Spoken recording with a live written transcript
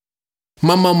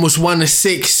My mum was one of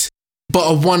 6, but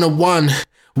a 1 of 1.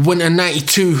 Winter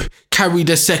 92, carried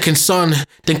a second son.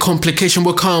 Then complication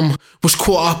would come, was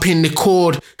caught up in the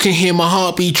cord. Can hear my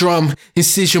heartbeat drum,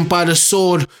 incision by the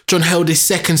sword. John held his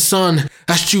second son,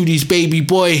 that's Judy's baby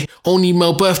boy. Only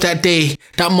male birth that day,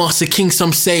 that Master King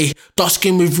some say. Dark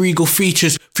skin with regal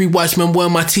features, 3 wise men were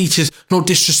my teachers. No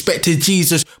disrespect to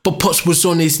Jesus, but Pops was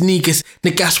on his negus.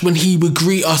 Negas when he would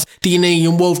greet us, DNA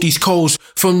involved these coals.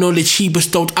 From knowledge he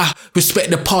bestowed, I respect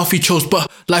the path he chose. But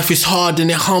life is hard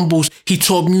and it humbles. He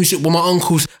taught music with my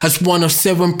uncles, as one of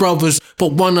 7 brothers,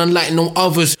 but one unlike no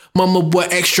others. Mama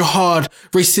worked extra hard,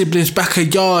 raised siblings back a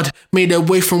yard, made her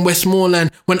way from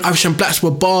Westmoreland when Irish and blacks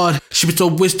were barred. She was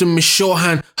told wisdom in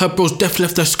shorthand, her bro's death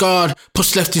left her scarred.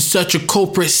 Pops left in search of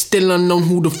culprits, still unknown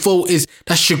who the fault is.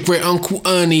 That's your great uncle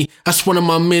Ernie, that's one of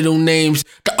my middle names.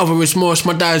 The other is Morris,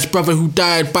 my dad's brother who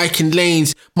died biking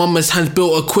lanes. Mama's hands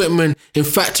built equipment in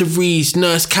factories,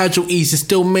 nursed casualties, and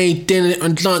still made dinner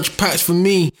and lunch packs for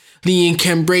me. Lee and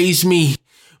Ken raised me,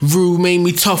 Rue made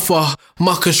me tougher,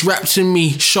 Marcus rapped to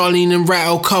me, Charlene and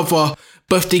Rattle cover.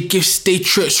 Birthday gifts, day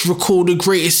trips, recall the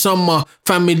greatest summer.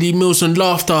 Family meals and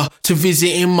laughter, to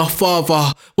visiting my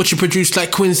father. Watching produce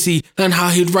like Quincy, learn how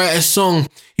he'd write a song.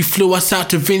 He flew us out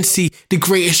to Vincy, the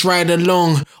greatest ride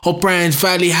along. O'Brien's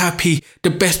Valley happy, the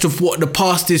best of what the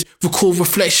past is. Recall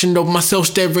reflection of myself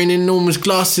staring in enormous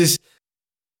glasses.